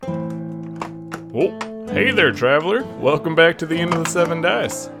Oh, hey there, traveler. Welcome back to the Inn of the Seven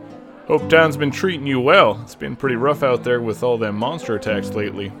Dice. Hope town's been treating you well. It's been pretty rough out there with all them monster attacks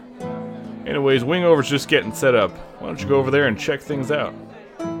lately. Anyways, Wingover's just getting set up. Why don't you go over there and check things out?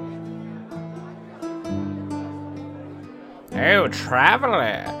 Oh,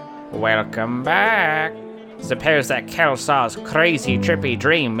 traveler. Welcome back. Suppose that Kelsar's crazy trippy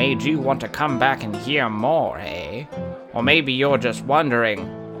dream made you want to come back and hear more, eh? Or maybe you're just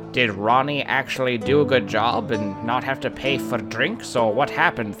wondering, did Ronnie actually do a good job and not have to pay for drinks, or what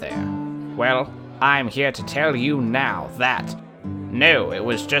happened there? Well, I'm here to tell you now that no, it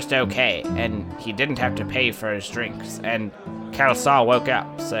was just okay, and he didn't have to pay for his drinks, and Kelsar woke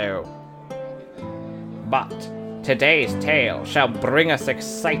up, so... But today's tale shall bring us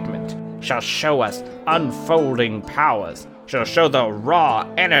excitement, shall show us unfolding powers, shall show the raw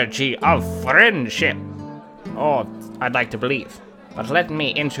energy of friendship. Or, I'd like to believe. But let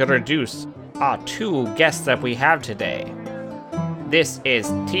me introduce our two guests that we have today. This is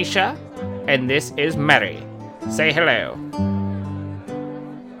Tisha, and this is Mary. Say hello.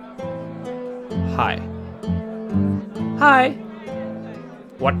 Hi. Hi.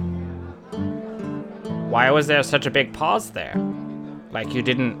 What? Why was there such a big pause there? Like you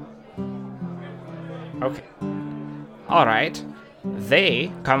didn't... Okay. Alright.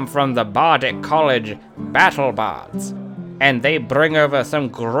 They come from the Bardic College Battle Bards. And they bring over some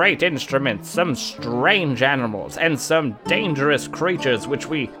great instruments, some strange animals, and some dangerous creatures which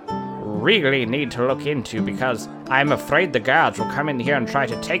we really need to look into because I'm afraid the guards will come in here and try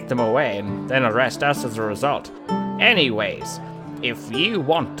to take them away and then arrest us as a result. Anyways, if you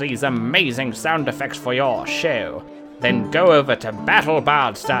want these amazing sound effects for your show, then go over to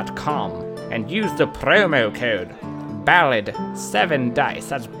battlebards.com and use the promo code BALLAD7DICE.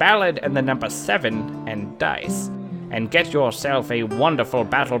 That's ballad and the number 7 and dice. And get yourself a wonderful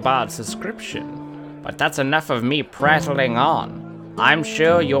BattleBard subscription. But that's enough of me prattling on. I'm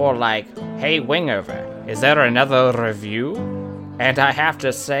sure you're like, hey Wingover, is there another review? And I have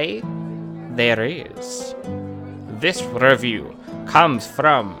to say, there is. This review comes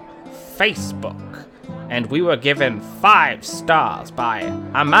from Facebook, and we were given 5 stars by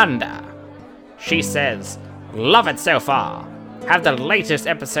Amanda. She says, love it so far. Have the latest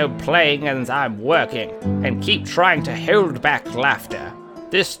episode playing as I'm working, and keep trying to hold back laughter.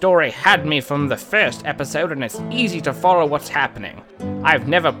 This story had me from the first episode, and it's easy to follow what's happening. I've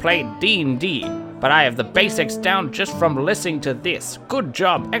never played D&D, but I have the basics down just from listening to this. Good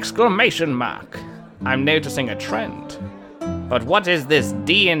job! ! I'm noticing a trend. But what is this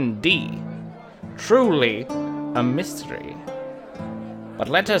D&D? Truly a mystery. But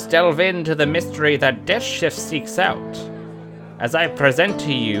let us delve into the mystery that Death Shift seeks out, as I present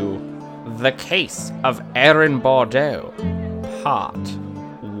to you The Case of Erin Bordeaux, Part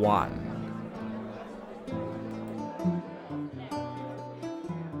 1.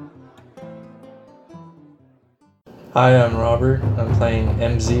 Hi, I'm Robert. I'm playing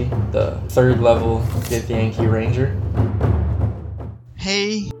MZ, the 3rd level Githyanki Ranger.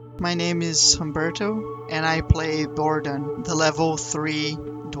 Hey, my name is Humberto, and I play Borden, the level 3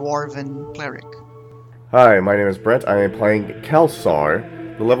 Dwarven Cleric. Hi, my name is Brett. I am playing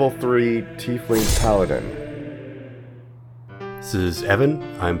Kelsar, the level 3 Tiefling Paladin. This is Evan.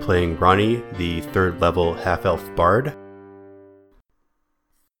 I'm playing Ronnie, the 3rd level Half-Elf Bard.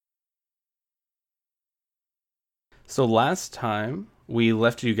 So last time we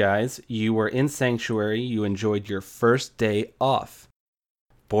left you guys, you were in Sanctuary, you enjoyed your first day off.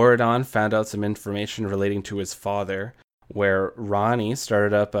 Borodon found out some information relating to his father, where Ronnie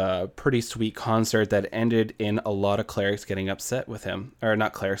started up a pretty sweet concert that ended in a lot of clerics getting upset with him. Or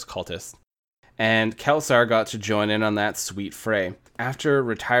not clerics, cultists. And Kelsar got to join in on that sweet fray. After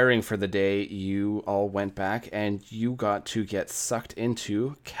retiring for the day, you all went back and you got to get sucked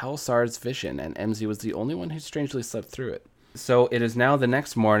into Kelsar's vision, and MZ was the only one who strangely slept through it. So it is now the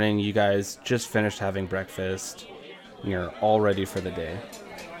next morning, you guys just finished having breakfast. You're all ready for the day.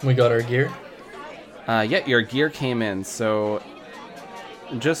 We got our gear. Yeah, your gear came in, so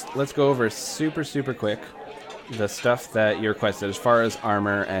just let's go over super quick the stuff that you requested as far as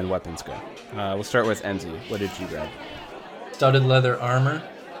armor and weapons go. We'll start with MZ. What did you grab? Studded leather armor.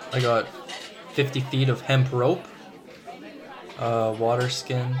 I got 50 feet of hemp rope, water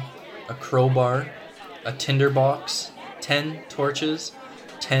skin, a crowbar, a tinderbox, 10 torches,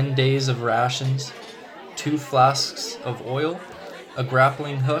 10 days of rations, 2 flasks of oil, a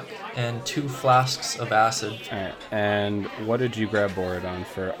grappling hook, and 2 flasks of acid. Alright, and what did you grab Borodon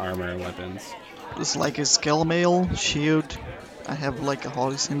for armor and weapons? It's like a scale mail, shield. I have like a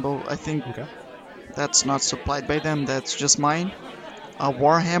holy symbol. I think Okay. that's not supplied by them, that's just mine. A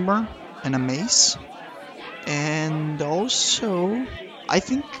warhammer, and a mace. And also, I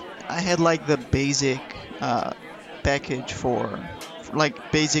think I had like the basic package for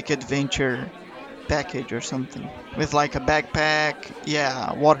like basic adventure package or something with like a backpack,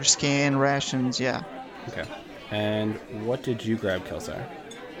 yeah, water skin, rations, yeah. Okay. And what did you grab, Kelsar?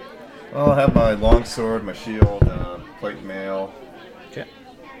 I'll have my longsword, my shield, plate mail, Okay.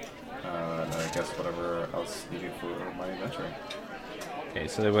 and I guess whatever else needed for my adventure. Okay,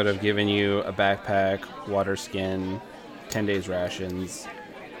 so they would have given you a backpack, water skin, 10 days rations.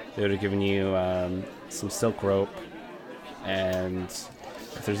 They would have given you some silk rope, and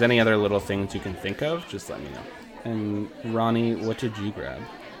if there's any other little things you can think of, just let me know. And Ronnie, what did you grab?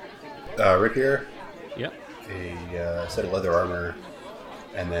 Rapier, Yep. a set of leather armor,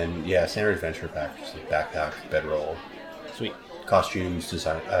 and then, standard adventure pack, just like backpack, bedroll, Sweet. costumes,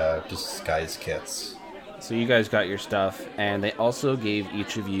 disguise kits. So you guys got your stuff, and they also gave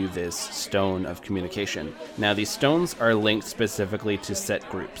each of you this stone of communication. Now, these stones are linked specifically to set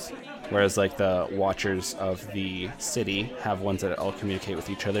groups, whereas like the watchers of the city have ones that all communicate with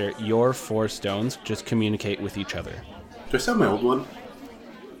each other. Your 4 stones just communicate with each other. Do I still have my old one?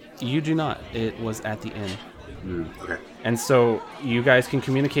 You do not. It was at the inn. Okay. And so you guys can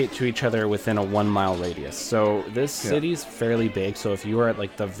communicate to each other within a 1 mile radius. So this city's fairly big, so if you were at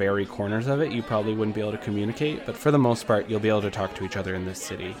like the very corners of it, you probably wouldn't be able to communicate. But for the most part, you'll be able to talk to each other in this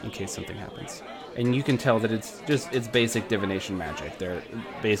city in case something happens. And you can tell that it's basic divination magic.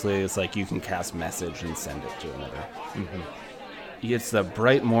 It's like you can cast message and send it to another. Mm-hmm. It's the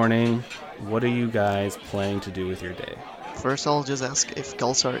bright morning. What are you guys planning to do with your day? First, I'll just ask if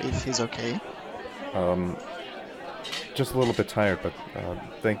Kelsar, if he's okay. Just a little bit tired, but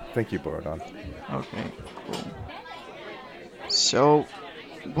thank you, Borodon. Okay, cool. So,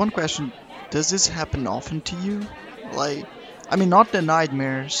 one question: does this happen often to you? Like, I mean, not the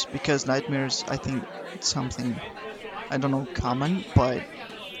nightmares, because nightmares, I think, it's something, I don't know, common, but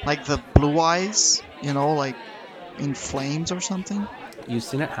like the blue eyes, like in flames or something? You've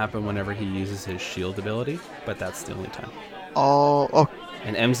seen it happen whenever he uses his shield ability, but that's the only time. Oh.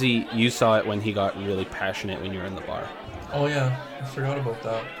 And MZ, you saw it when he got really passionate when you were in the bar. Oh yeah, I forgot about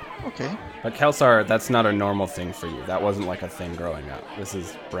that. Okay. But Kelsar, that's not a normal thing for you. That wasn't like a thing growing up. This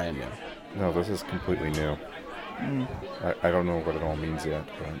is brand new. No, this is completely new. I don't know what it all means yet,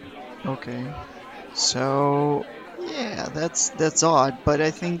 but... Okay. So, yeah, that's odd, but I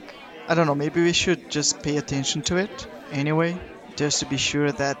think, I don't know, maybe we should just pay attention to it anyway, just to be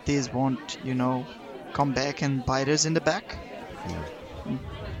sure that these won't, come back and bite us in the back. Yeah.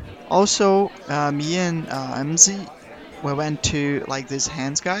 Also, me and MZ, we went to like this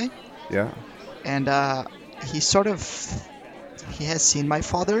hands guy, Yeah? and he has seen my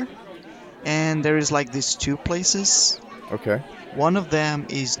father, and there is like these 2 places. Okay. One of them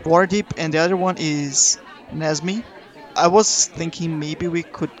is Waterdeep, and the other one is Nesme. I was thinking maybe we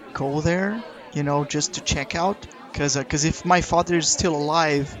could go there, just to check out, because if my father is still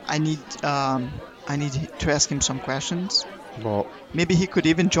alive, I need to ask him some questions. Well, Maybe he could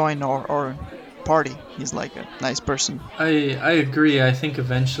even join our party. He's like a nice person. I agree. I think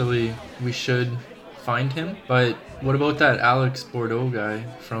eventually we should find him. But what about that Alex Bordeaux guy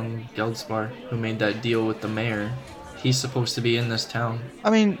from Geldspar who made that deal with the mayor? He's supposed to be in this town. I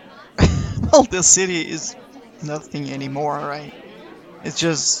mean, well, the city is nothing anymore, right? It's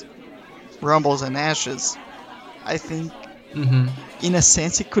just rumbles and ashes. I think, in a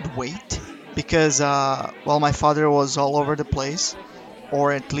sense, it could wait. Because, my father was all over the place.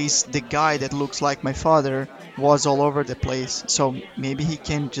 Or at least the guy that looks like my father was all over the place. So maybe he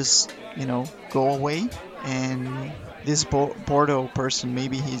can just, go away. And this Bordeaux person,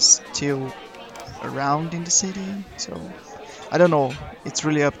 maybe he's still around in the city. So, I don't know. It's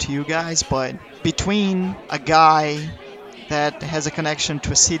really up to you guys. But between a guy that has a connection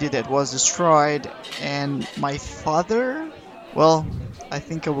to a city that was destroyed and my father, well, I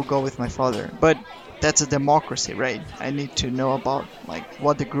think I will go with my father. But that's a democracy, right? I need to know about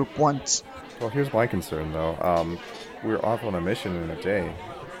what the group wants. Well, here's my concern, though. We're off on a mission in a day.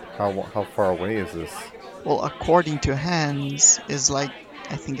 How far away is this? Well, according to Hans, is I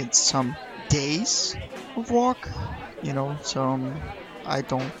think it's some days of walk. So I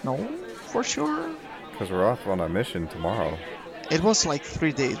don't know for sure. Because we're off on a mission tomorrow. It was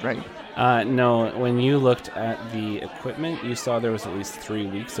 3 days, right? No, when you looked at the equipment, you saw there was at least 3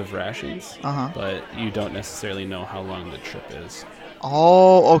 weeks of rations. But you don't necessarily know how long the trip is.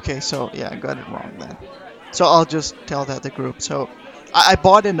 Oh, okay. So, yeah, I got it wrong then. So I'll just tell that the group. So I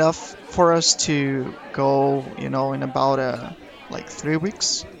bought enough for us to go, in about 3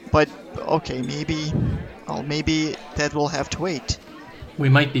 weeks. But, okay, maybe that will have to wait. We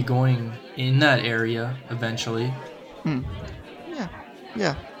might be going in that area eventually.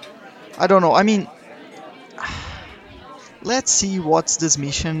 Yeah. I don't know. I mean, let's see what's this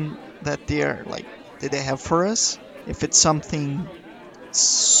mission that they have for us. If it's something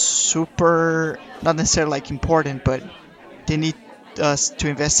super, not necessarily like important, but they need us to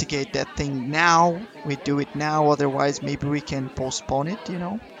investigate that thing now. We do it now. Otherwise, maybe we can postpone it.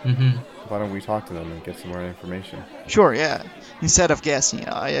 Mm-hmm. Why don't we talk to them and get some more information? Sure. Yeah. Instead of guessing,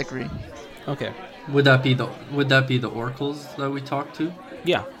 I agree. Okay. Would that be the oracles that we talked to?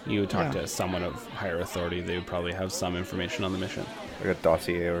 Yeah, you would talk to someone of higher authority. They would probably have some information on the mission. Like a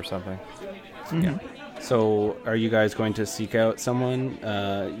dossier or something? Yeah. So, are you guys going to seek out someone?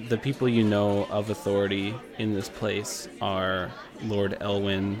 The people you know of authority in this place are Lord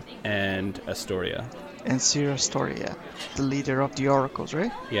Elwyn and Astoria. And Sir Astoria, the leader of the oracles,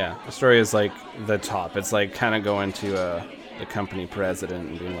 right? Yeah, Astoria is like the top. It's like kind of going to the company president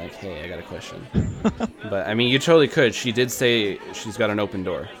and being like, hey, I got a question. But, I mean, you totally could. She did say she's got an open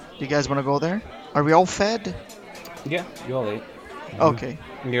door. Do you guys want to go there? Are we all fed? Yeah, you all ate. Okay.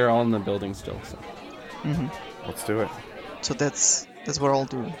 You're all in the building still, so. Let's do it. So that's what I'll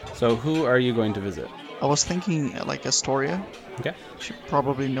do. So who are you going to visit? I was thinking like Astoria. Okay. She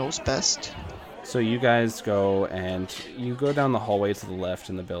probably knows best. So you guys go and you go down the hallway to the left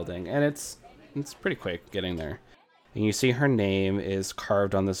in the building, and it's pretty quick getting there. And you see her name is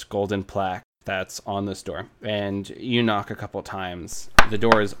carved on this golden plaque that's on this door. And you knock a couple times. The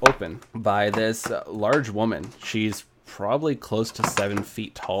door is open by this large woman. She's probably close to 7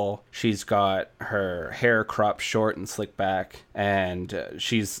 feet tall. She's got her hair cropped short and slicked back, and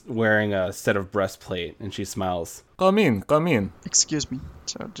she's wearing a set of breastplate, and she smiles. Come in. Excuse me.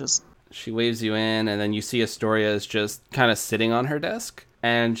 So just She waves you in, and then you see Astoria is just kind of sitting on her desk,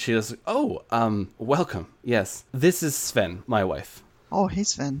 and she goes, welcome. Yes, this is Sven, my wife. Oh, hey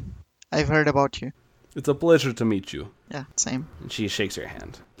Sven. I've heard about you. It's a pleasure to meet you. Yeah, same. And she shakes your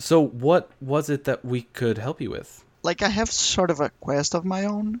hand. So what was it that we could help you with? Like I have sort of a quest of my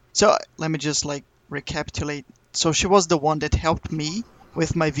own. So let me just like recapitulate. So she was the one that helped me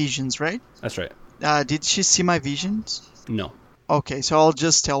with my visions, right? That's right. Did she see my visions? No. Okay, so I'll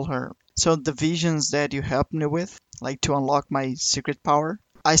just tell her. So the visions that you helped me with, like to unlock my secret power,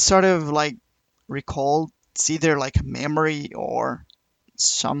 I sort of like recalled it's either like a memory or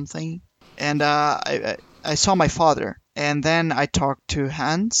something. And I saw my father. And then I talked to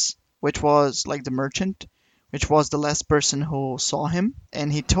Hans, which was like the merchant, which was the last person who saw him.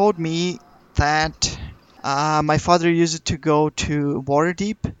 And he told me that my father used to go to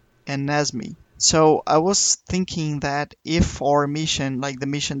Waterdeep and Nesme. So I was thinking that if our mission, like the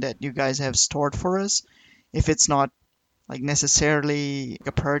mission that you guys have stored for us, if it's not like necessarily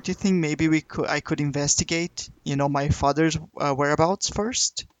a priority thing, maybe I could investigate, my father's whereabouts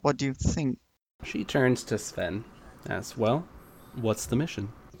first. What do you think? She turns to Sven. Asks, well, what's the mission?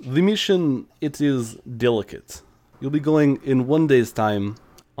 The mission, it is delicate. You'll be going in 1 day's time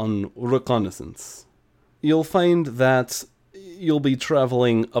on reconnaissance. You'll find that you'll be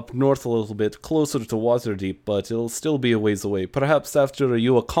traveling up north a little bit, closer to Waterdeep, but it'll still be a ways away. Perhaps after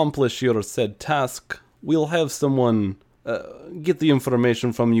you accomplish your said task, we'll have someone get the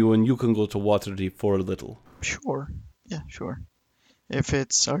information from you and you can go to Waterdeep for a little. Sure. Yeah, sure. If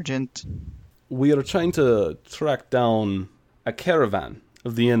it's urgent. We are trying to track down a caravan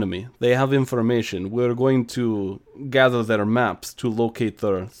of the enemy. They have information. We're going to gather their maps to locate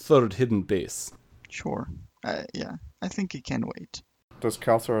their third hidden base. Sure. Yeah, I think it can wait. Does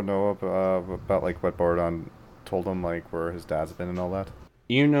Kalsar know about like what Borodon told him, like where his dad's been and all that?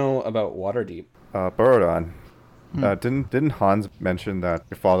 You know about Waterdeep. Borodon. Didn't Hans mention that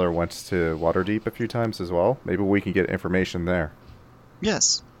your father went to Waterdeep a few times as well? Maybe we can get information there.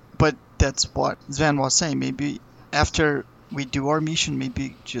 Yes, but that's what Sven was saying. Maybe after we do our mission,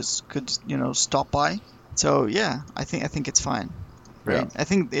 maybe just could stop by. So yeah, I think it's fine. Right? Yeah. I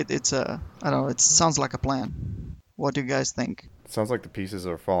think it's I don't know. It sounds like a plan. What do you guys think? Sounds like the pieces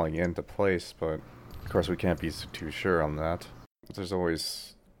are falling into place, but of course we can't be too sure on that. There's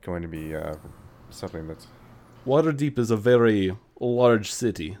always going to be something that's... Waterdeep is a very large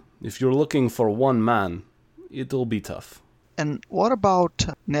city. If you're looking for one man, it'll be tough. And what about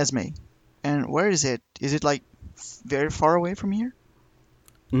Nesme? And where is it? Is it like very far away from here?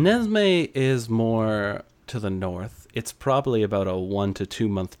 Nesme is more to the north. It's probably about a 1 to 2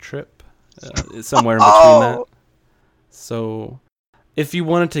 month trip. It's somewhere in between that. So if you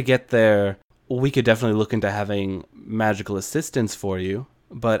wanted to get there, we could definitely look into having magical assistance for you.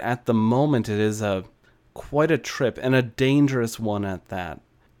 But at the moment, it is quite a trip, and a dangerous one at that.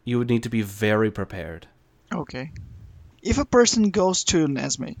 You would need to be very prepared. Okay. if a person goes to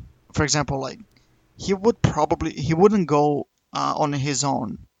Nesme, for example, like he wouldn't go on his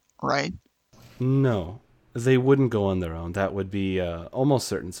own, right? No, they wouldn't go on their own. That would be almost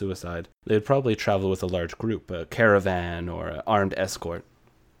certain suicide. They'd probably travel with a large group, a caravan or an armed escort.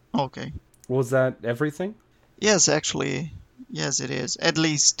 Okay. Was that everything? Yes, actually, yes, it is. At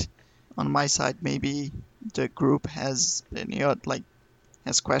least on my side, maybe the group has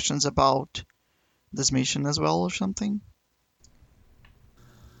has questions about this mission as well or something.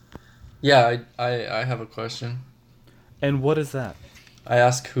 Yeah, I have a question. And what is that? I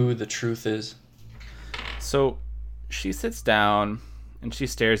ask who the truth is. So she sits down and she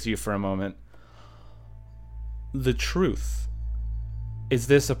stares at you for a moment. The truth. Is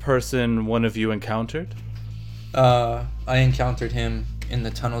this a person one of you encountered? I encountered him in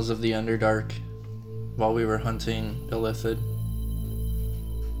the tunnels of the Underdark while we were hunting Illithid.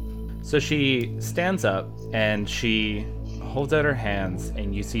 So she stands up and she holds out her hands,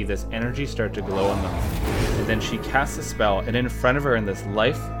 and you see this energy start to glow on them. And then she casts a spell, and in front of her, in this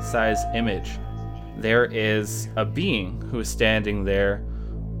life-size image, there is a being who is standing there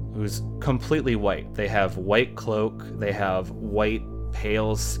who's completely white. They have white cloak, they have white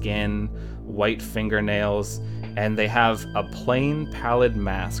pale skin, white fingernails, and they have a plain pallid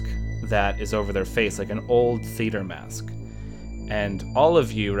mask that is over their face, like an old theater mask. And all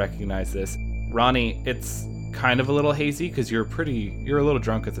of you recognize this. Ronnie, it's kind of a little hazy because you're a little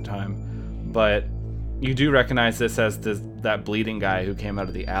drunk at the time, but you do recognize this as that bleeding guy who came out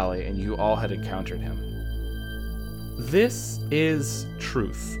of the alley, and you all had encountered him. This is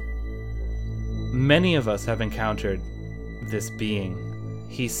truth. Many of us have encountered this being.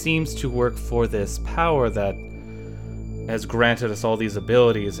 He seems to work for this power that has granted us all these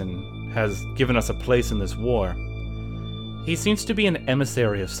abilities and has given us a place in this war. He seems to be an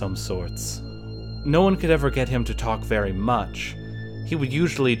emissary of some sorts. No one could ever get him to talk very much. He would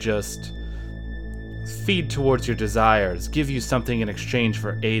usually just feed towards your desires, give you something in exchange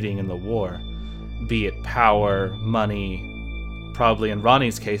for aiding in the war. Be it power, money, probably in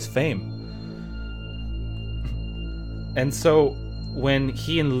Ronnie's case, fame. And so, when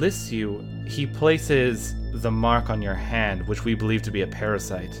he enlists you, he places the mark on your hand, which we believe to be a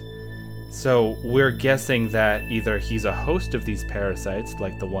parasite. So, we're guessing that either he's a host of these parasites,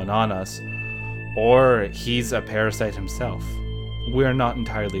 like the one on us, or he's a parasite himself. We're not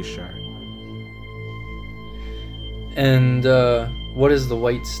entirely sure. And what is the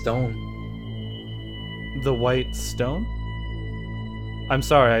white stone? The white stone? I'm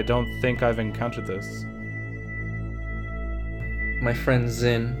sorry, I don't think I've encountered this. My friend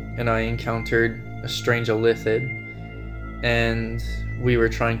Zin and I encountered a strange Illithid, and we were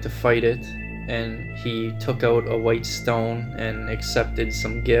trying to fight it, and he took out a white stone and accepted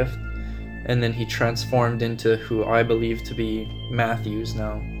some gift, and then he transformed into who I believe to be Matthews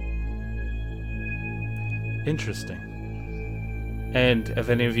now. Interesting. And have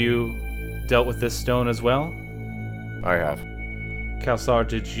any of you dealt with this stone as well? I have. Kalsar,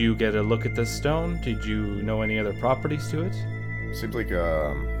 did you get a look at this stone? Did you know any other properties to it? Seems like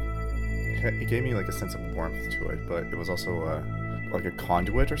it gave me like a sense of warmth to it, but it was also like a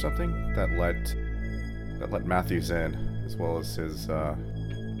conduit or something that let Matthews in, as well as his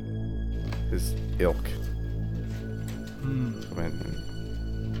ilk.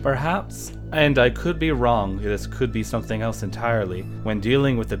 Perhaps, and I could be wrong, this could be something else entirely. When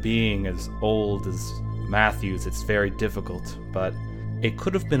dealing with a being as old as Matthews, it's very difficult, but it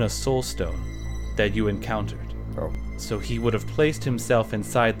could have been a soul stone that you encountered. Oh. So he would have placed himself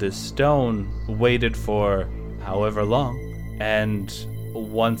inside this stone, waited for however long, and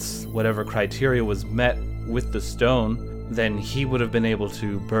once whatever criteria was met with the stone, then he would have been able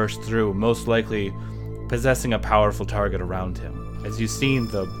to burst through, most likely possessing a powerful target around him. As you've seen,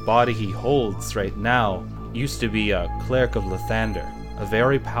 the body he holds right now used to be a cleric of Lathander, a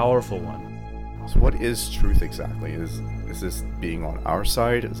very powerful one. So what is truth exactly? Is this being on our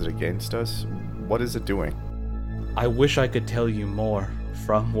side? Is it against us? What is it doing? I wish I could tell you more.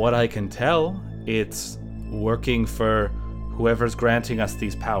 From what I can tell, it's working for whoever's granting us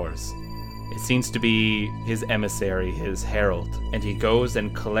these powers. It seems to be his emissary, his herald, and he goes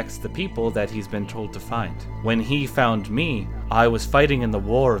and collects the people that he's been told to find. When he found me, I was fighting in the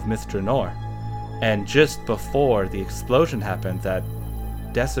War of Mithranor, and just before the explosion happened that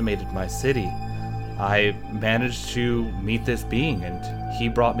decimated my city, I managed to meet this being, and he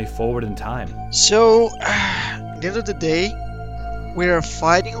brought me forward in time. So, at the end of the day, we are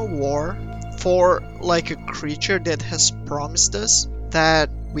fighting a war for like a creature that has promised us that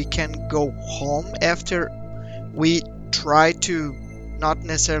we can go home after we try to not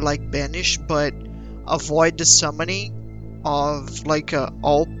necessarily like banish, but avoid the summoning of like a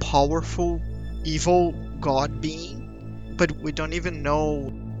all-powerful evil god being, but we don't even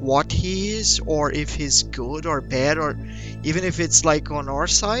know what he is, or if he's good or bad, or even if it's like on our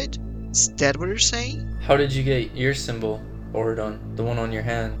side. Is that what you're saying? How did you get your symbol, Borodon? The one on your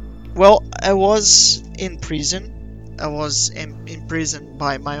hand? Well, I was in prison. I was imprisoned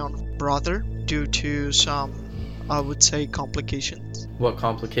by my own brother due to some, I would say, complications. What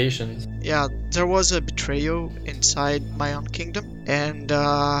complications? Yeah, there was a betrayal inside my own kingdom, and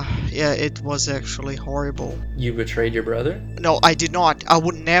yeah, it was actually horrible. You betrayed your brother? No, I did not. I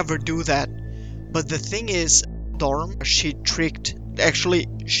would never do that. But the thing is, Dorum, she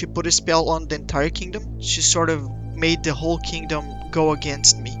put a spell on the entire kingdom. She sort of made the whole kingdom go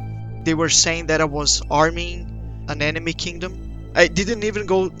against me. They were saying that I was arming an enemy kingdom. I didn't even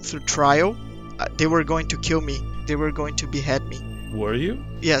go through trial. They were going to kill me. They were going to behead me. Were you?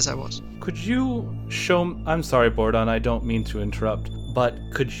 Yes, I was. Could you show... I'm sorry, Borodon, I don't mean to interrupt, but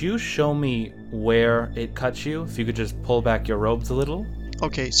could you show me where it cut you? If you could just pull back your robes a little?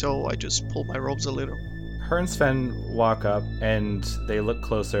 Okay, so I just pulled my robes a little. Her and Sven walk up, and they look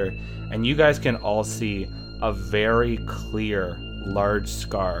closer, and you guys can all see a very clear, large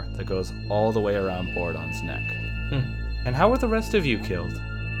scar that goes all the way around Borodon's neck. And how were the rest of you killed?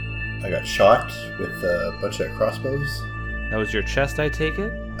 I got shot with a bunch of crossbows. That was your chest, I take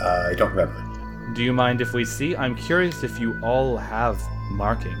it? I don't remember. Do you mind if we see? I'm curious if you all have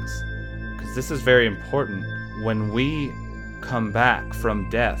markings. Because this is very important. When we come back from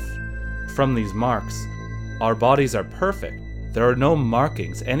death, from these marks, our bodies are perfect. There are no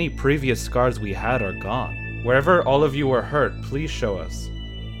markings. Any previous scars we had are gone. Wherever all of you were hurt, please show us.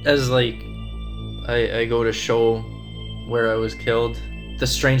 As like, I go to show where I was killed, the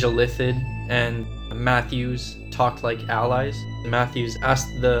strange Illithid and Matthews talked like allies. Matthews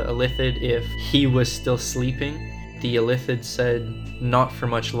asked the Illithid if he was still sleeping. The Illithid said not for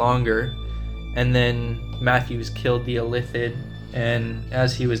much longer. And then Matthews killed the Illithid, and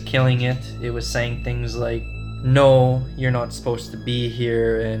as he was killing it, it was saying things like, "No, you're not supposed to be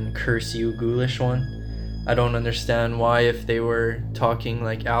here," and "Curse you, ghoulish one." I don't understand why, if they were talking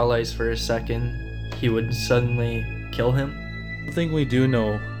like allies for a second, he would suddenly kill him. The thing we do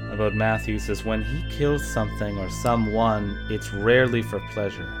know about Matthews is when he kills something or someone, it's rarely for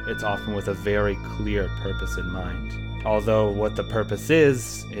pleasure. It's often with a very clear purpose in mind. Although what the purpose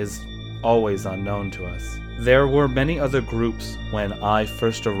is always unknown to us. There were many other groups when I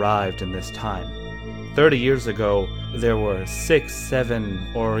first arrived in this time. 30 years ago, there were 6, 7,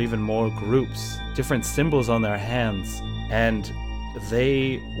 or even more groups, different symbols on their hands, and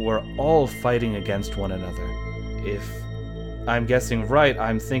they were all fighting against one another. If I'm guessing right,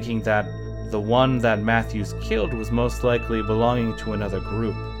 I'm thinking that the one that Matthews killed was most likely belonging to another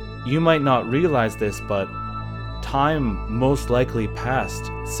group. You might not realize this, but time most likely passed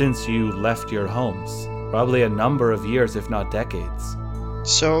since you left your homes. Probably a number of years, if not decades.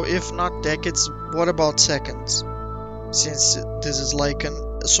 So, if not decades, what about seconds? Since this is like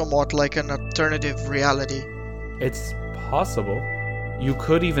somewhat like an alternative reality. It's possible. You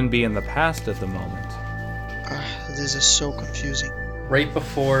could even be in the past at the moment. This is so confusing. Right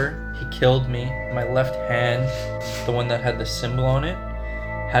before he killed me, my left hand, the one that had the symbol on it,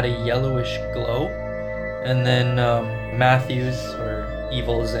 had a yellowish glow. And then Matthews, or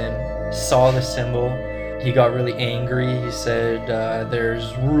Evil Zin, saw the symbol. He got really angry. He said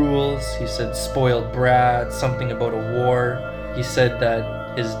there's rules. He said spoiled brat, something about a war. He said that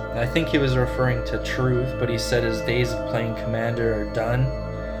I think he was referring to Truth, but he said his days of playing Commander are done.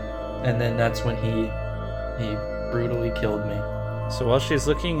 And then that's when he brutally killed me. So while she's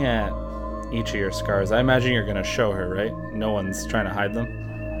looking at each of your scars, I imagine you're going to show her, right? No one's trying to hide them?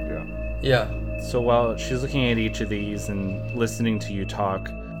 Yeah. So while she's looking at each of these and listening to you talk,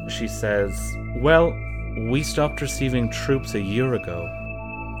 she says, "Well, we stopped receiving troops a year ago,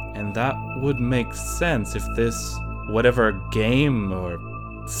 and that would make sense if this, whatever game or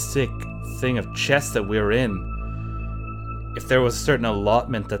sick thing of chess that we're in, if there was a certain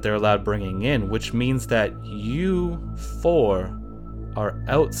allotment that they're allowed bringing in, which means that you 4 are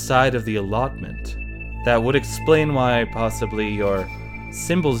outside of the allotment. That would explain why possibly your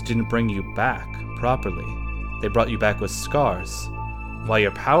symbols didn't bring you back properly. They brought you back with scars. While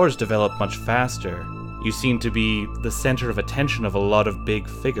your powers developed much faster, you seem to be the center of attention of a lot of big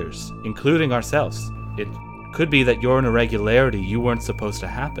figures, including ourselves. It could be that you're an irregularity you weren't supposed to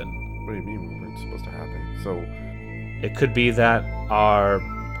happen." What do you mean we weren't supposed to happen? So, It could be that our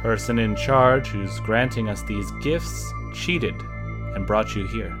person in charge who's granting us these gifts cheated and brought you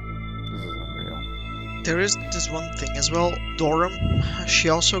here. this is unreal. There is this one thing as well. Dorum, she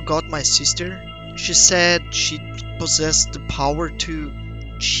also got my sister. She said she possess the power to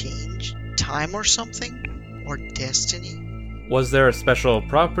change time or something? Or destiny? Was there a special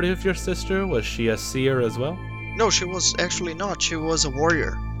property of your sister? Was she a seer as well? No, she was actually not. She was a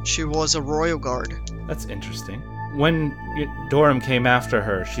warrior. She was a royal guard. That's interesting. When Dorum came after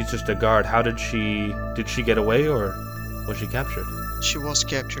her, she's just a guard. How did she get away, or was she captured? She was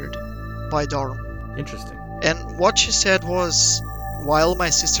captured by Dorum. Interesting. And what she said was, while my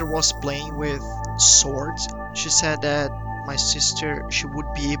sister was playing with swords, she said that my sister, she would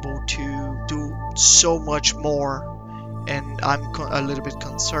be able to do so much more. And I'm a little bit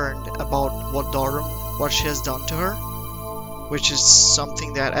concerned about what she has done to her. Which is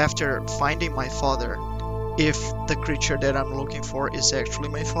something that after finding my father, if the creature that I'm looking for is actually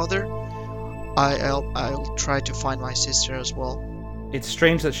my father, I'll try to find my sister as well. It's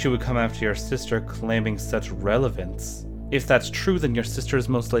strange that she would come after your sister claiming such relevance. If that's true, then your sister is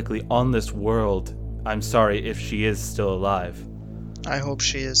most likely on this world. I'm sorry if she is still alive. I hope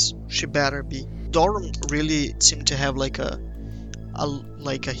she is. She better be. Dorum really seemed to have like a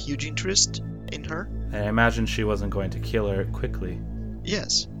huge interest in her. And I imagine she wasn't going to kill her quickly.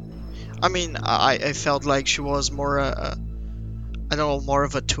 Yes. I mean, I felt like she was more more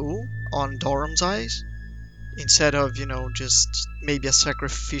of a tool on Dorum's eyes, instead of, just maybe a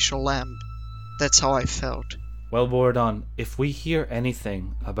sacrificial lamb. That's how I felt. Well, Borodon, if we hear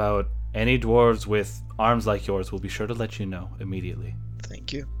anything about any dwarves with arms like yours, we'll be sure to let you know immediately.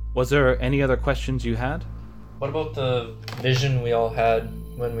 Thank you. Was there any other questions you had? What about the vision we all had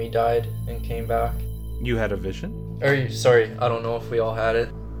when we died and came back? You had a vision? Sorry, I don't know if we all had it.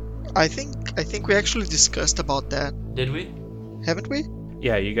 I think we actually discussed about that. Did we? Haven't we?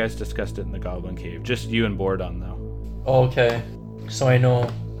 Yeah, you guys discussed it in the Goblin Cave. Just you and Borodon, though. Okay. So I know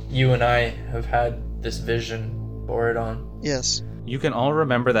you and I have had this vision, Borodon. Yes. You can all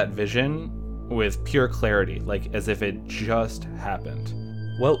remember that vision with pure clarity, like as if it just happened.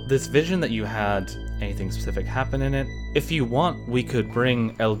 Well, this vision that you had, anything specific happen in it? If you want, we could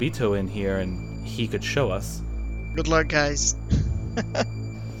bring Elbito in here and he could show us. Good luck, guys.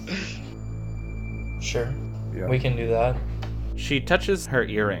 Sure. Yeah. We can do that. She touches her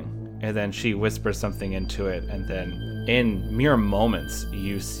earring, and then she whispers something into it, and then in mere moments,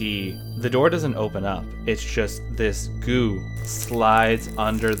 you see the door doesn't open up. It's just this goo slides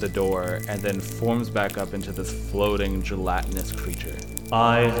under the door and then forms back up into this floating gelatinous creature.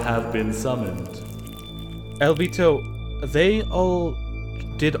 I have been summoned. Elbito,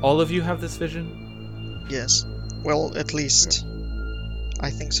 did all of you have this vision? Yes. Well, at least I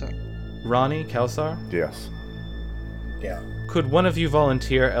think so. Ronnie, Kelsar? Yes. Yeah. Could one of you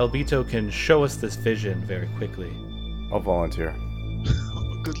volunteer? Elbito can show us this vision very quickly. I'll volunteer.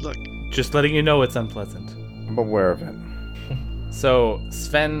 Good luck. Just letting you know it's unpleasant. I'm aware of it. So,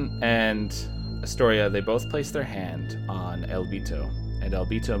 Sven and Astoria, they both place their hand on Elbito, and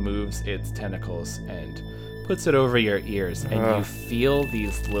Elbito moves its tentacles and puts it over your ears, and you feel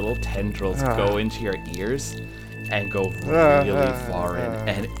these little tendrils go into your ears and go really far in,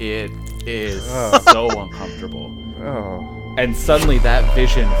 and it is so uncomfortable. Oh. And suddenly that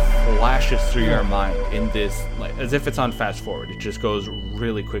vision flashes through your mind in this, like, as if it's on fast forward. It just goes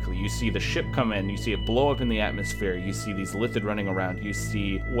really quickly. You see the ship come in, you see it blow up in the atmosphere, you see these Lithid running around, you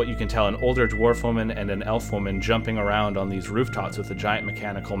see what you can tell an older dwarf woman and an elf woman jumping around on these rooftops with a giant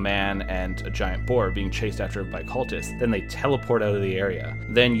mechanical man and a giant boar being chased after by cultists. Then they teleport out of the area.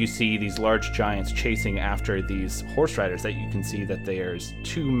 Then you see these large giants chasing after these horse riders that you can see that there's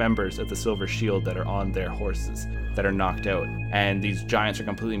 2 members of the Silver Shield that are on their horses that are knocked out. And these giants are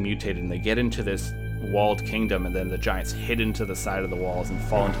completely mutated, and they get into this walled kingdom, and then the giants hit into the side of the walls and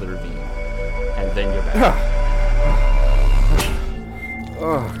fall into the ravine. And then you're back.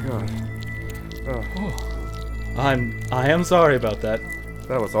 Oh, God. I am sorry about that.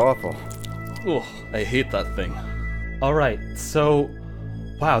 That was awful. Oh, I hate that thing. Alright, so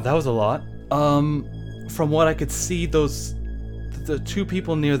wow, that was a lot. From what I could see, the 2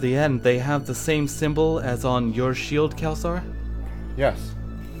 people near the end, they have the same symbol as on your shield, Kelsar? Yes.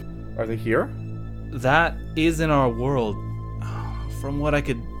 Are they here? That is in our world. From what I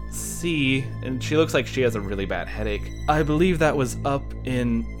could see, and she looks like she has a really bad headache, I believe that was up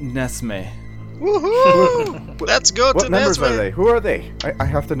in Nesme. Woohoo! Let's go to What members Nesme. are they? Who are they? I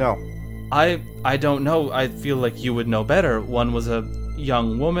have to know. I don't know. I feel like you would know better. One was a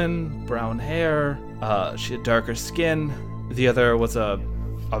young woman, brown hair, she had darker skin. The other was a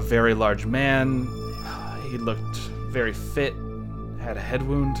very large man. He looked very fit, had a head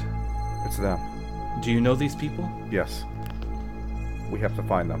wound. It's them. Do you know these people? Yes. We have to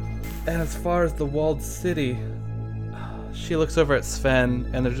find them. As far as the walled city, she looks over at Sven,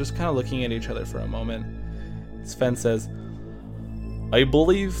 and they're just kind of looking at each other for a moment. Sven says, I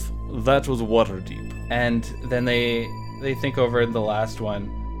believe that was Waterdeep. And then they think over the last one.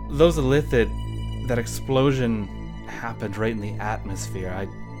 Those Illithid, that explosion happened right in the atmosphere.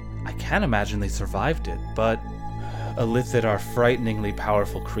 I can't imagine they survived it, but Illithid are frighteningly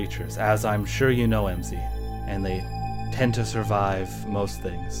powerful creatures, as I'm sure you know, MZ, and they tend to survive most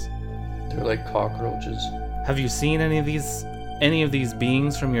things. They're like cockroaches. Have you seen any of these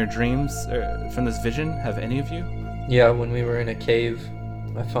beings from your dreams, from this vision? Have any of you? Yeah, when we were in a cave,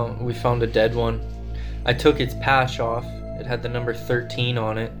 we found a dead one. I took its patch off. It had the number 13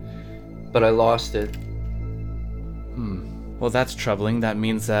 on it, but I lost it. Well, that's troubling. That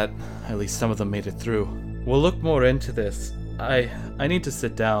means that at least some of them made it through. We'll look more into this. I need to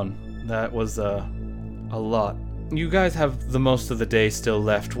sit down. That was a lot. You guys have the most of the day still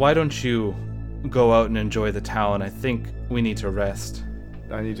left. Why don't you go out and enjoy the town? I think we need to rest.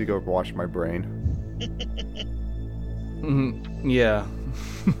 I need to go wash my brain. Yeah.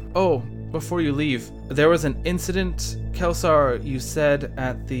 Oh, before you leave, there was an incident, Kelsar, you said,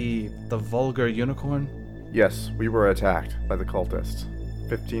 at the Vulgar Unicorn? Yes, we were attacked by the cultists.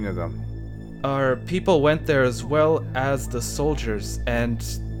 15 of them. Our people went there as well as the soldiers, and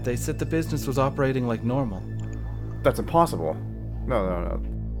they said the business was operating like normal. That's impossible. No.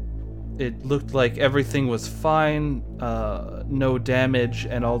 It looked like everything was fine, no damage,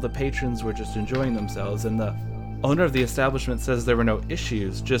 and all the patrons were just enjoying themselves, and the owner of the establishment says there were no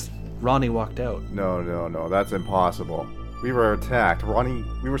issues, just Ronnie walked out. No, that's impossible. We were attacked.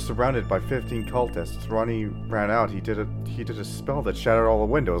 We were surrounded by 15 cultists. Ronnie ran out. He did a spell that shattered all the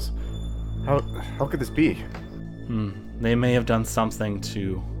windows. How could this be? They may have done something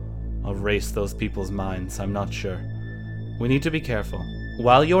to erase those people's minds. I'm not sure. We need to be careful.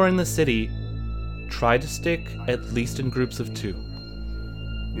 While you're in the city, try to stick at least in groups of 2.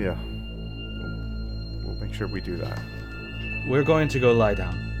 Yeah. We'll make sure we do that. We're going to go lie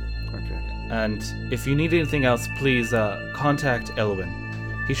down. Okay. And if you need anything else, please contact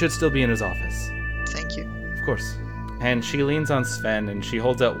Elwyn. He should still be in his office. Thank you. Of course. And she leans on Sven and she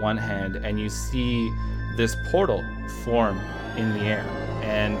holds out one hand, and you see this portal form in the air.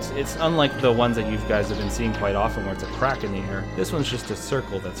 And it's unlike the ones that you guys have been seeing quite often where it's a crack in the air. This one's just a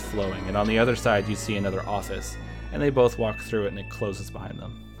circle that's flowing. And on the other side, you see another office. And they both walk through it and it closes behind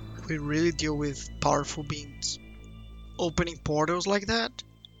them. We really deal with powerful beings. Opening portals like that,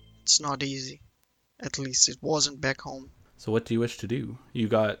 it's not easy. At least it wasn't back home. So what do you wish to do? You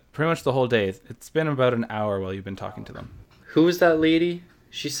got pretty much the whole day. It's been about an hour while you've been talking to them. Who was that lady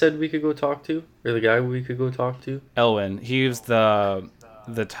she said we could go talk to? Or the guy we could go talk to? Elwyn. He was the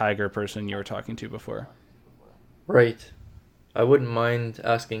tiger person you were talking to before. Right. I wouldn't mind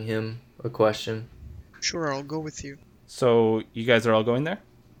asking him a question. Sure, I'll go with you. So you guys are all going there?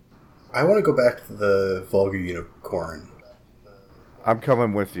 I want to go back to the Vulgar Unicorn. I'm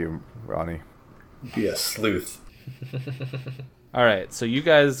coming with you, Ronnie. Be a sleuth. All right, so you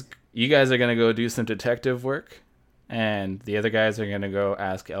guys are gonna go do some detective work, and the other guys are gonna go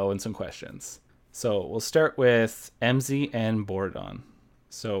ask Elwyn some questions. So we'll start with MZ and Bordon.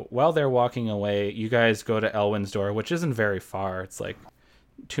 So while they're walking away, you guys go to Elwyn's door, which isn't very far. It's like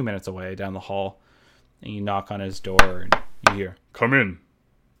 2 minutes away down the hall, and you knock on his door, and you hear, "Come in,"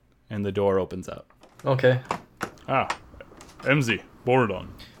 and the door opens up. Okay. MZ, Bordon.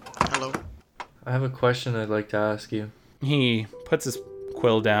 Hello. I have a question I'd like to ask you. He puts his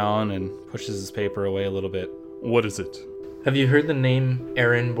quill down and pushes his paper away a little bit. What is it? Have you heard the name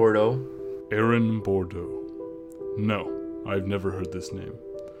Aaron Bordeaux? Aaron Bordeaux. No, I've never heard this name.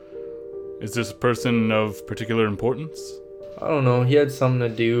 Is this a person of particular importance? I don't know. He had something to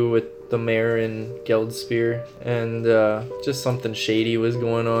do with the mayor in Geldspear, and just something shady was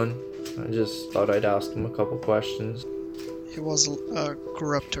going on. I just thought I'd ask him a couple questions. He was a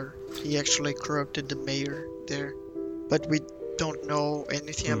corruptor. He actually corrupted the mayor there. But we don't know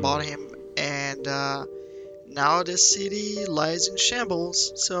anything about him, and now the city lies in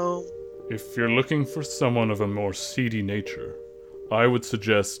shambles, so... If you're looking for someone of a more seedy nature, I would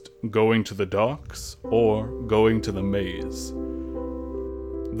suggest going to the docks or going to the maze.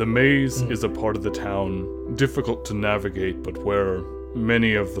 The maze is a part of the town difficult to navigate, but where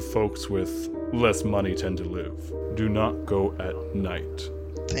many of the folks with less money tend to live. Do not go at night.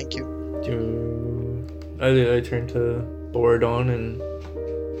 Thank you. I turn to Bordon, and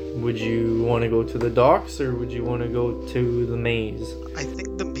would you want to go to the docks or would you want to go to the maze? I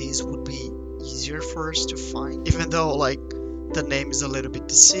think the maze would be easier for us to find, even though, like, the name is a little bit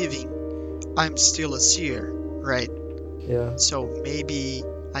deceiving. I'm still a seer, right? Yeah. So maybe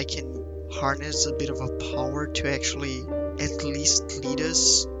I can harness a bit of a power to actually at least lead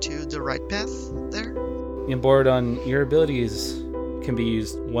us to the right path there? Borodon, your abilities can be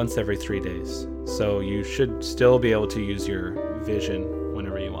used once every 3 days. So you should still be able to use your vision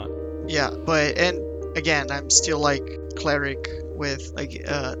whenever you want. Yeah, but and again, I'm still like cleric with like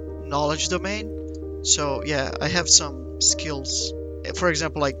knowledge domain. So yeah, I have some skills. For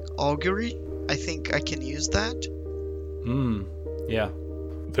example, like augury. I think I can use that. Yeah.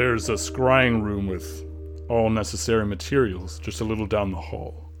 There's a scrying room with all necessary materials just a little down the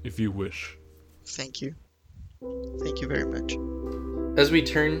hall, if you wish. Thank you. Thank you very much. As we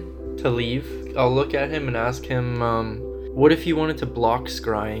turn to leave, I'll look at him and ask him, what if you wanted to block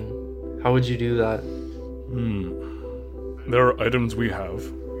scrying? How would you do that? There are items we have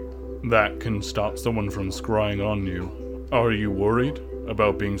that can stop someone from scrying on you. Are you worried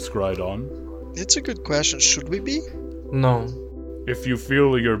about being scryed on? It's a good question. Should we be? No. If you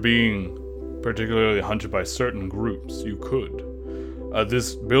feel you're being particularly hunted by certain groups, you could.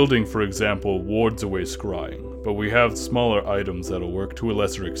 This building, for example, wards away scrying, but we have smaller items that'll work to a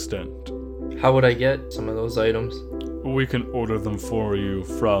lesser extent. How would I get some of those items? We can order them for you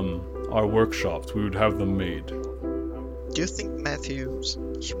from our workshops. We would have them made. Do you think Matthews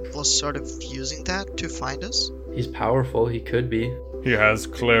was sort of using that to find us? He's powerful, he could be. He has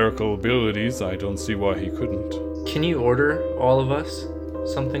clerical abilities. I don't see why he couldn't. Can you order all of us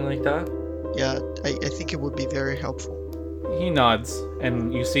something like that? Yeah, I think it would be very helpful. He nods,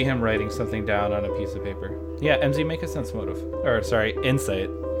 and you see him writing something down on a piece of paper. Yeah, MZ, make a sense motive. Or, sorry, insight.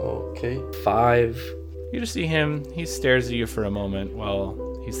 Okay. 5. You just see him, he stares at you for a moment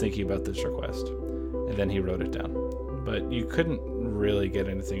while he's thinking about this request. And then he wrote it down. But you couldn't really get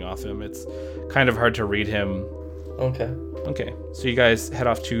anything off him. It's kind of hard to read him. Okay. Okay, so you guys head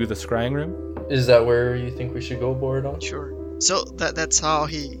off to the scrying room? Is that where you think we should go, Borodon? Sure. So that's how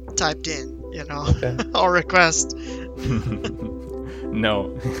he typed in, Okay. our request.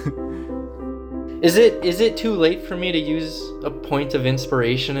 No. Is it too late for me to use a point of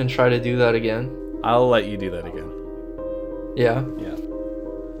inspiration and try to do that again? I'll let you do that again. Yeah. Yeah.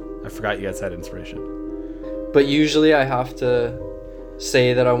 I forgot you guys had inspiration. But usually I have to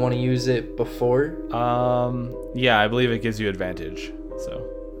say that I want to use it before. Yeah, I believe it gives you advantage. So,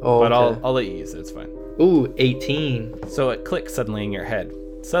 But I'll let you use it. It's fine. Ooh, 18. So it clicks suddenly in your head.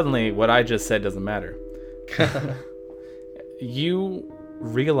 Suddenly, what I just said doesn't matter. You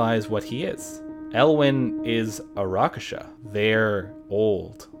realize what he is. Elwyn is a Rakasha. They're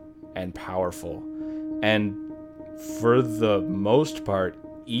old and powerful, and for the most part,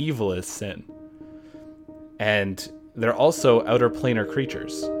 evil as sin. And they're also outer planar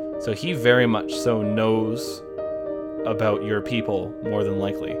creatures. So he very much so knows about your people, more than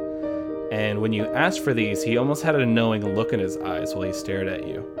likely. And when you asked for these, he almost had a knowing look in his eyes while he stared at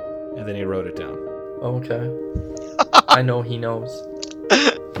you. And then he wrote it down. Okay. I know he knows.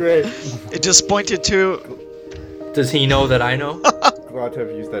 Great. It just pointed to... Does he know that I know? Glad to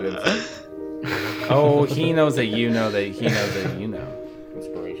have used that insight. Oh, he knows that you know that he knows that you know.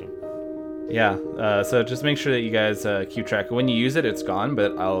 Inspiration. Yeah, so just make sure that you guys keep track. When you use it, it's gone,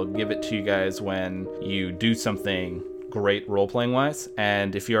 but I'll give it to you guys when you do something great role-playing wise.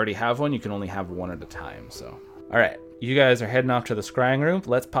 And if you already have one, you can only have one at a time. So, all right, you guys are heading off to the scrying room.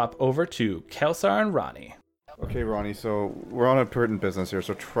 Let's pop over to Kelsar and Ronnie. Okay, Ronnie, so we're on a pertinent business here,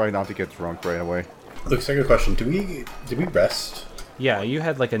 so try not to get drunk right away. Look, second question. Did we rest? Yeah, you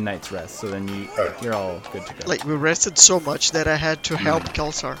had like a night's rest, so then you're all good to go. Like, we rested so much that I had to help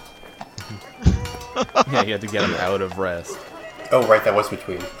Kelsar. Yeah, you had to get him out of rest. Oh, right, that was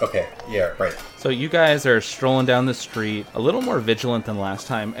between. Okay, yeah, right. So you guys are strolling down the street, a little more vigilant than last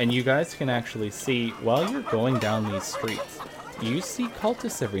time, and you guys can actually see, while you're going down these streets, you see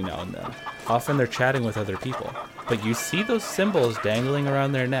cultists every now and then. Often they're chatting with other people, but you see those symbols dangling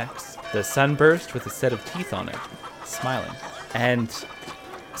around their necks. The sunburst with a set of teeth on it, smiling. And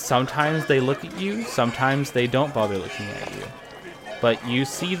sometimes they look at you, sometimes they don't bother looking at you. But you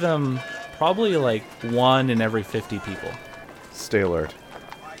see them probably like 1 in every 50 people. Stay alert.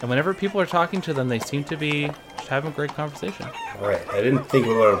 And whenever people are talking to them, they seem to be just having a great conversation. All right, I didn't think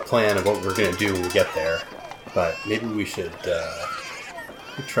about a plan of what we're going to do when we get there, but maybe we should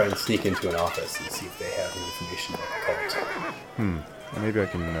try and sneak into an office and see if they have any information about the cult. Maybe I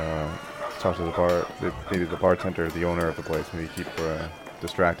can talk to the bar, maybe the bartender, the owner of the place. Maybe keep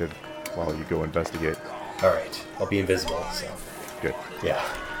distracted while you go investigate. All right, I'll be invisible, so. Good. Yeah.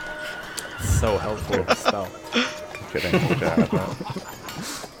 So helpful spell. Kidding. I wish I had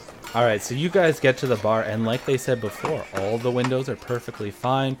that. All right, so you guys get to the bar, and like they said before, all the windows are perfectly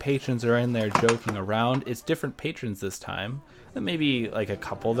fine. Patrons are in there joking around. It's different patrons this time. Maybe like a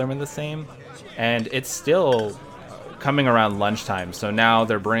couple of them are the same. And it's still coming around lunchtime, so now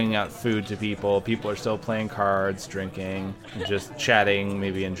they're bringing out food to people. People are still playing cards, drinking, just chatting,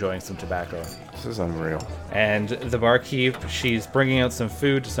 maybe enjoying some tobacco. This is unreal. And the barkeep, she's bringing out some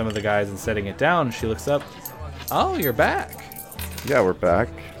food to some of the guys and setting it down. She looks up. Oh, you're back. Yeah, we're back.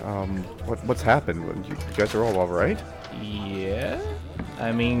 What's happened? You guys are all right? Yeah.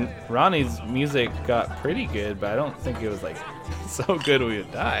 I mean, Ronnie's music got pretty good, but I don't think it was, like, so good we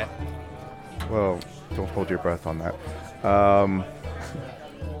would die. Well, don't hold your breath on that.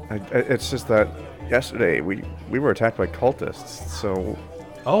 It's just that yesterday we were attacked by cultists, so...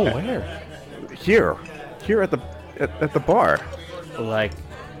 Oh, where? Here at the bar. Like,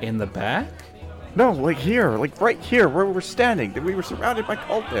 in the back? No, like here, like right here where we're standing. We were surrounded by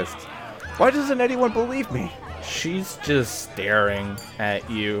cultists. Why doesn't anyone believe me? She's just staring at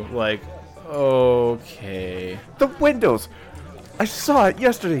you like, okay. The windows! I saw it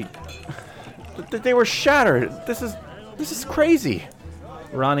yesterday. They were shattered. This is crazy.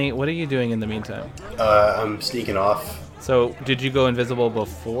 Ronnie, what are you doing in the meantime? I'm sneaking off. So, did you go invisible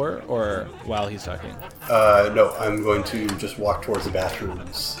before or while he's talking? No, I'm going to just walk towards the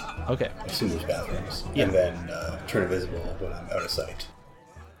bathrooms. Okay. I assume there's bathrooms. Yeah. And then turn invisible when I'm out of sight.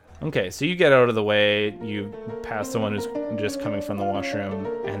 Okay, so you get out of the way, you pass someone who's just coming from the washroom,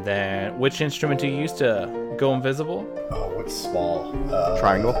 and then which instrument do you use to go invisible? Oh, what's small?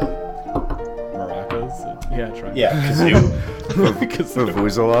 Triangle? Maracas? Yeah, triangle. Yeah, kazoo.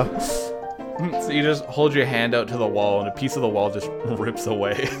 Vuvuzela? So you just hold your hand out to the wall, and a piece of the wall just rips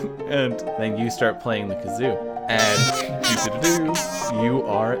away, and then you start playing the kazoo. And you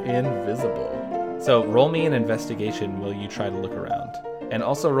are invisible. So roll me an investigation while you try to look around. And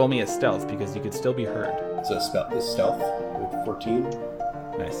also roll me a stealth, because you could still be heard. So stealth with 14.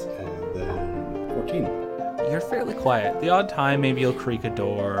 Nice. And then 14. You're fairly quiet. The odd time, maybe you'll creak a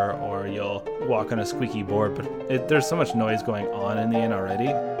door, or you'll walk on a squeaky board, but there's so much noise going on in the inn already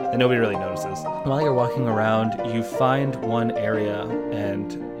that nobody really notices. While you're walking around, you find one area,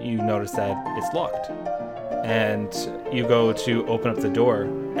 and you notice that it's locked. And you go to open up the door,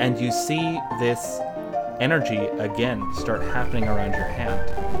 and you see this energy again start happening around your hand.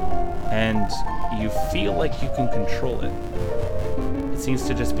 And you feel like you can control it. It seems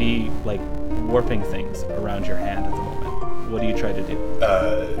to just be like warping things around your hand at the moment. What do you try to do?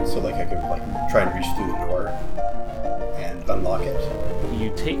 So like I could like try and reach through the door and unlock it.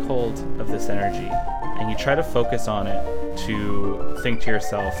 You take hold of this energy and you try to focus on it to think to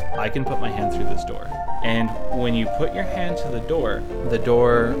yourself, I can put my hand through this door. And when you put your hand to the door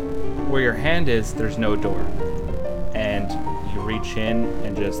where your hand is, there's no door. And you reach in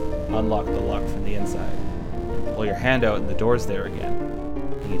and just unlock the lock from the inside. You pull your hand out and the door's there again.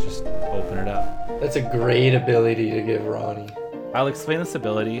 And you just open it up. That's a great ability to give Ronnie. I'll explain this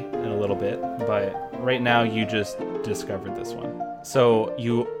ability in a little bit, but right now you just discovered this one. So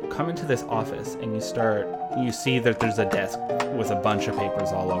you come into this office and you see that there's a desk with a bunch of papers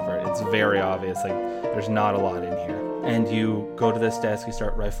all over it. It's very obvious, like there's not a lot in here. And you go to this desk, you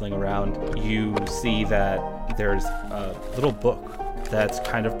start rifling around. You see that there's a little book that's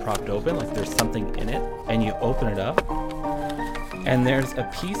kind of propped open, like there's something in it. And you open it up, and there's a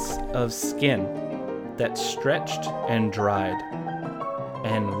piece of skin that's stretched and dried.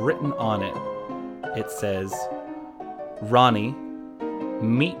 And written on it, it says, Ronnie,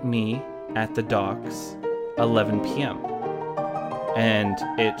 meet me at the docks, 11 p.m. And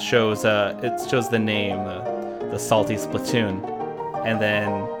it shows the name, the Salty Splatoon, and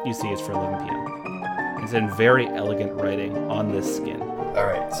then you see it's for 11 p.m. It's in very elegant writing on this skin. All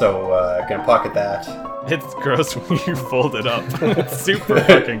right, so gonna pocket that. It's gross when you fold it up. It's super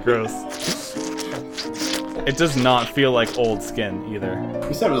fucking gross. It does not feel like old skin either.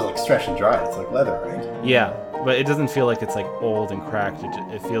 You said it was like stretched and dried. It's like leather, right? Yeah, but it doesn't feel like it's like old and cracked.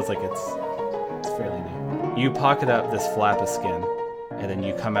 It feels like it's fairly new. You pocket up this flap of skin, and then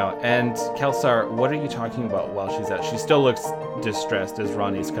you come out. And Kelsar, what are you talking about while she's out? She still looks distressed as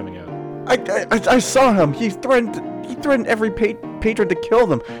Ronnie's coming out. I saw him. He threatened every patron to kill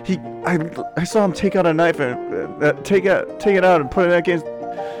them. I saw him take out a knife and take it out and put it against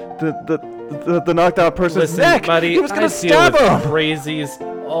the knocked out person's neck. Buddy, he was gonna I stab deal him. with crazies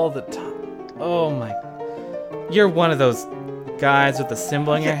all the time. Oh my! You're one of those guys with the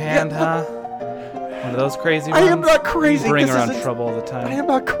symbol in your hand, huh? One of those crazy ones? I am not crazy. You bring This around isn't- trouble all the time. I am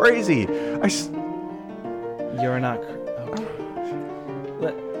not crazy. You're not. Okay.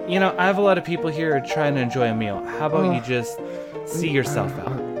 You know, I have a lot of people here trying to enjoy a meal. How about you just see yourself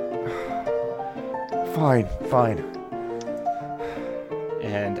out? Fine.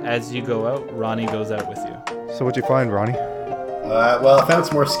 And as you go out, Ronnie goes out with you. So what'd you find, Ronnie? Well, I found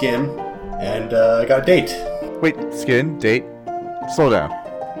some more skin, and I got a date. Wait, Skin, date? Slow down.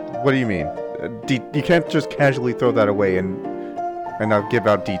 What do you mean? You can't just casually throw that away and I'll give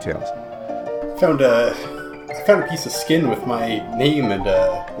out details. I found a piece of skin with my name and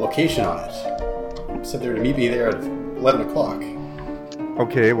location on it. Said they were to meet me there at 11 o'clock.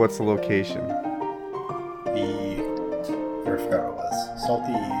 Okay, what's the location? I forgot what it was.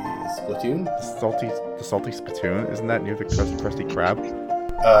 Salty Splatoon? The salty spittoon? Isn't that near the Krusty Krab?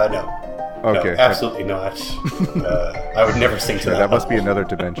 No. Okay. No, absolutely not. I would never sing to that. That must be another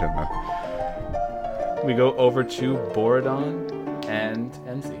dimension, then. We go over to Borodon and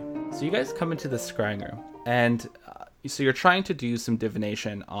Enzi. So you guys come into the scrying room, and so you're trying to do some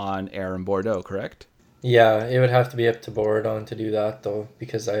divination on Air and Bordeaux, correct? Yeah, it would have to be up to Borodon to do that, though,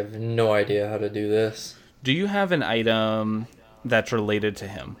 because I have no idea how to do this. Do you have an item that's related to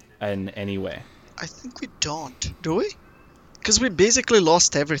him in any way? I think we don't, do we? Because we basically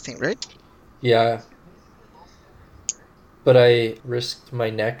lost everything, right? Yeah. But I risked my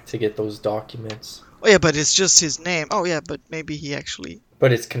neck to get those documents. Oh yeah, but it's just his name. Oh yeah, but maybe he actually...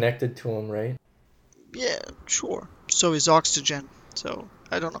 But it's connected to him, right? Yeah, sure. So is oxygen. So,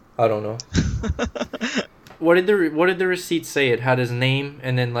 I don't know. I don't know. What did the receipt say? It had his name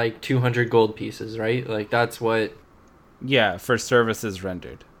and then like 200 gold pieces, right? Like that's what... Yeah, for services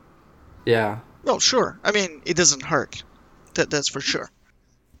rendered. Yeah. Well, sure. I mean, it doesn't hurt. That's for sure.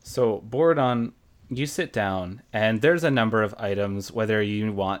 So, Borodon, you sit down, and there's a number of items, whether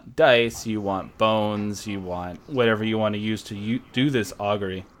you want dice, you want bones, you want whatever you want to use to do this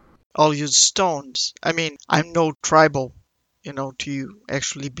augury. I'll use stones. I mean, I'm no tribal, to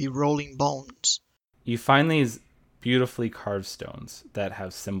actually be rolling bones. You find these beautifully carved stones that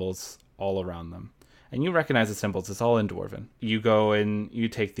have symbols all around them. And you recognize the symbols. It's all in Dwarven. You go and you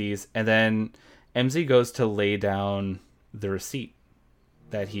take these, and then MZ goes to lay down the receipt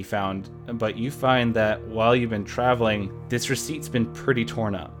that he found. But you find that while you've been traveling, this receipt's been pretty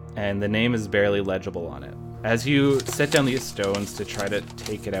torn up, and the name is barely legible on it. As you set down these stones to try to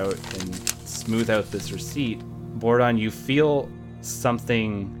take it out and smooth out this receipt, Borodon, you feel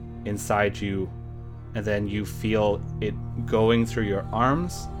something inside you, and then you feel it going through your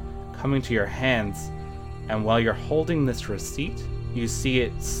arms, coming to your hands, and while you're holding this receipt, you see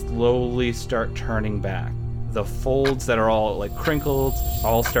it slowly start turning back. The folds that are all like crinkled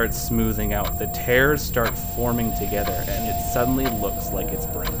all start smoothing out. The tears start forming together, and it suddenly looks like it's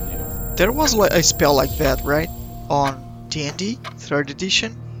brand new. There was like a spell like that, right? On D&D 3rd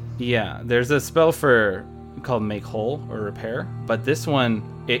edition? Yeah, there's a spell called Make Whole or Repair, but this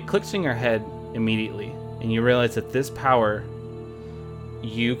one, it clicks in your head immediately, and you realize that this power,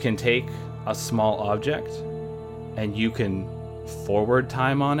 you can take a small object and you can forward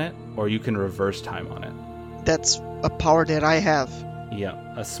time on it, or you can reverse time on it. That's a power that I have. Yeah,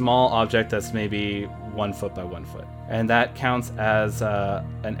 a small object that's maybe 1 foot by 1 foot. And that counts as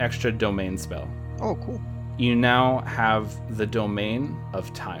an extra domain spell. Oh, cool. You now have the domain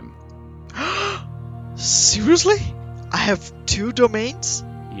of time. Seriously? I have 2 domains?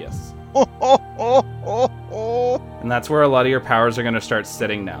 Yes. Oh. And that's where a lot of your powers are going to start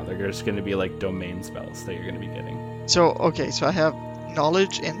sitting now. They're just going to be like domain spells that you're going to be getting. So I have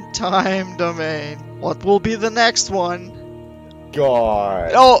knowledge and time domain. What will be the next one?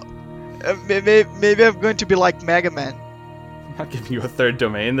 God. Oh, maybe I'm going to be like Mega Man. I'm not giving you a 3rd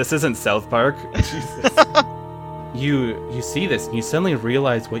domain. This isn't South Park. Jesus. You see this, and you suddenly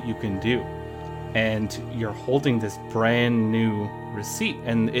realize what you can do. And you're holding this brand new receipt,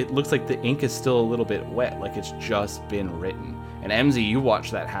 and it looks like the ink is still a little bit wet, like it's just been written. And MZ, you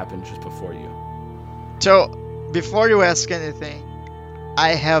watched that happen just before you. So, before you ask anything,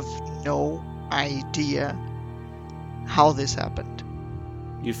 I have no idea how this happened.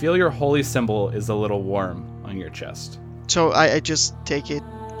 You feel your holy symbol is a little warm on your chest. So I just take it,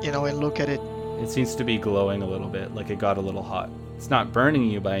 and look at it. It seems to be glowing a little bit, like it got a little hot. It's not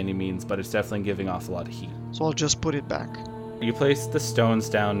burning you by any means, but it's definitely giving off a lot of heat. So I'll just put it back. You place the stones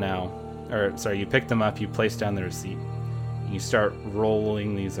down now. You pick them up, you place down the receipt. You start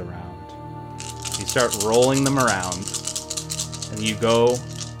rolling these around. You start rolling them around, and you go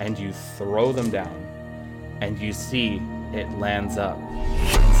and you throw them down, and you see it lands up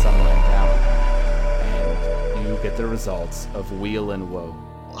and some land down, and you get the results of weal and woe.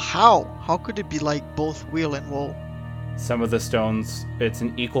 How? How could it be like both weal and woe? Some of the stones, it's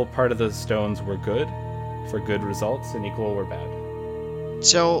an equal part of the stones were good, for good results, and equal were bad.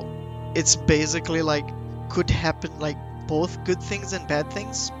 So it's basically like could happen like both good things and bad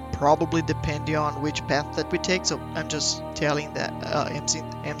things, probably depending on which path that we take. So I'm just telling that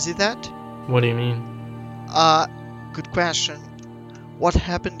MZ that. What do you mean? Good question. What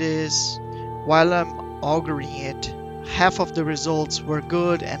happened is, while I'm auguring it, half of the results were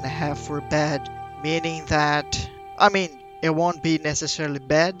good and half were bad, meaning that, it won't be necessarily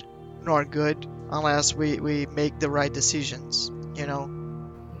bad nor good unless we make the right decisions,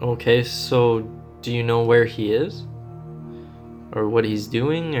 Okay, so do you know where he is? Or what he's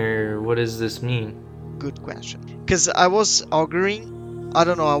doing? Or what does this mean? Good question. Because I was auguring, I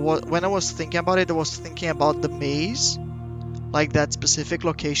don't know, when I was thinking about it, I was thinking about the maze, like that specific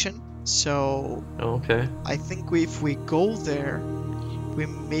location. So Okay. I think if we go there, we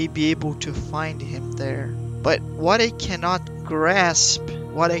may be able to find him there. But what I cannot grasp,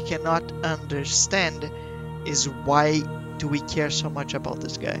 what I cannot understand is why do we care so much about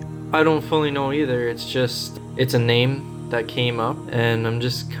this guy? I don't fully know either. It's a name that came up, and I'm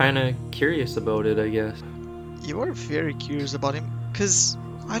just kind of curious about it, I guess. You are very curious about him, because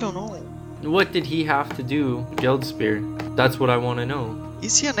I don't know. What did he have to do, Geldspear? That's what I want to know.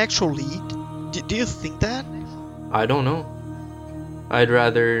 Is he an actual lead? Do you think that? I don't know. I'd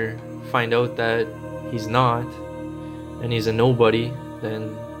rather find out that he's not, and he's a nobody,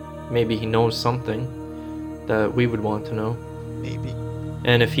 than maybe he knows something that we would want to know. Maybe.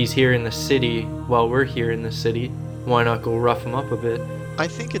 And if he's here in the city while we're here in the city, why not go rough him up a bit? I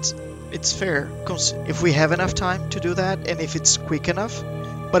think it's fair, if we have enough time to do that, and if it's quick enough,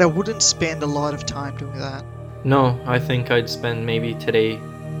 but I wouldn't spend a lot of time doing that. No, I think I'd spend maybe today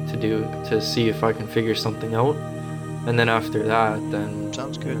to see if I can figure something out, and then after that, then...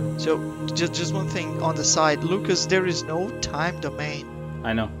 Sounds good. So, just one thing on the side, Lucas, there is no time domain.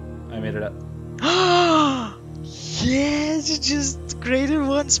 I know. I made it up. Yes, you just created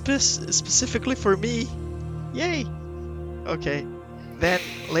one specifically for me. Yay. Okay. Then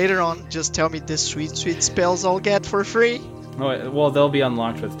later on, just tell me the sweet spells I'll get for free. Oh, well, they'll be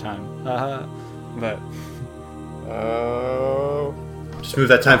unlocked with time. But... Just move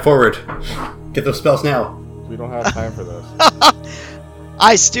that time forward. Get those spells now. We don't have time for this.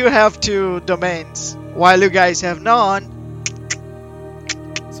 I still have 2 domains, while you guys have none.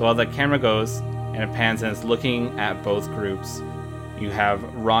 So while the camera goes and it pans and it's looking at both groups, you have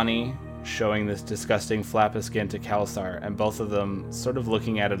Ronnie showing this disgusting flap of skin to Kelsar, and both of them sort of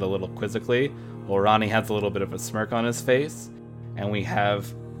looking at it a little quizzically, while Ronnie has a little bit of a smirk on his face. And we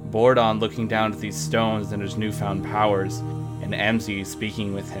have Bordon looking down at these stones and his newfound powers, and Emzy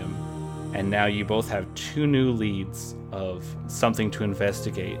speaking with him. And now you both have 2 new leads of something to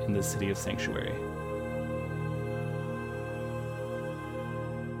investigate in the city of Sanctuary.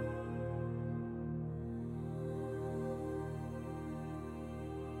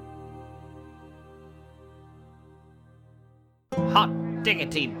 Hot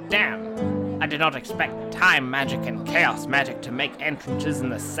diggity damn! I did not expect time magic and chaos magic to make entrances in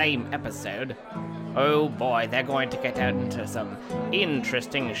the same episode. Oh boy, they're going to get out into some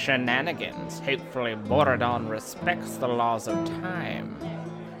interesting shenanigans. Hopefully Borodon respects the laws of time.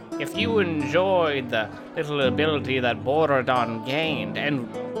 If you enjoyed the little ability that Borodon gained, and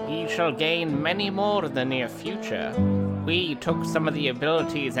he shall gain many more in the near future, we took some of the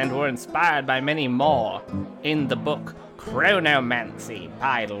abilities and were inspired by many more in the book Chronomancy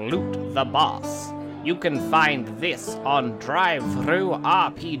by Loot the Boss. You can find this on Drive-Thru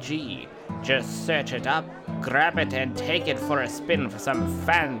RPG. Just search it up, grab it, and take it for a spin for some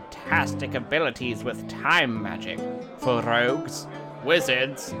fantastic abilities with time magic for rogues,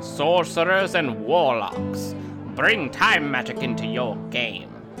 wizards, sorcerers, and warlocks. Bring time magic into your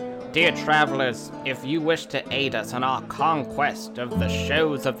game. Dear travelers, if you wish to aid us in our conquest of the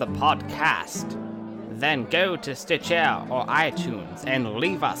shows of the podcast, then go to Stitcher or iTunes and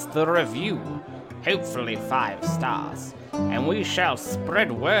leave us the review, hopefully 5 stars, and we shall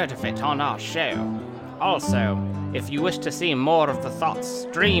spread word of it on our show. Also, if you wish to see more of the thoughts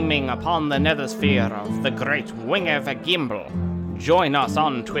streaming upon the nethersphere of the great Winger Vagimble, join us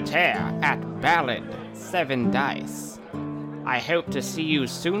on Twitter at Ballad7Dice. I hope to see you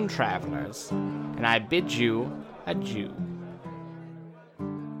soon, travelers, and I bid you adieu.